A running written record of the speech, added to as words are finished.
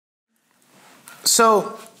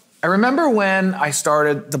So I remember when I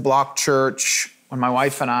started the Block Church, when my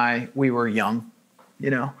wife and I, we were young, you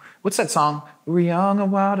know. What's that song? We were young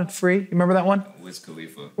and wild and free. You remember that one? Wiz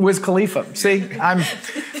Khalifa. Wiz Khalifa. See,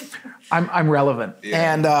 I'm relevant.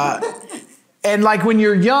 Yeah. And like when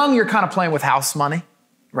you're young, you're kind of playing with house money,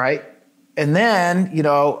 right? And then, you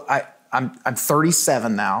know, I'm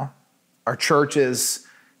 37 now. Our church is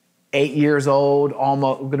 8 years old,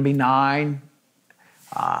 almost, we're going to be 9.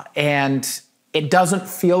 And it doesn't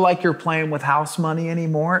feel like you're playing with house money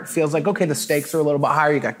anymore. It feels like, okay, the stakes are a little bit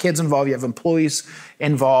higher. You got kids involved, you have employees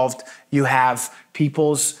involved, you have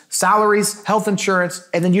people's salaries, health insurance,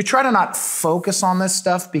 and then you try to not focus on this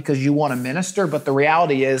stuff because you want to minister. But the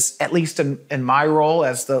reality is, at least in my role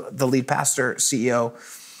as the lead pastor, CEO,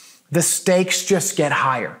 the stakes just get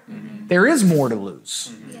higher. Mm-hmm. There is more to lose.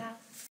 Mm-hmm. Yeah.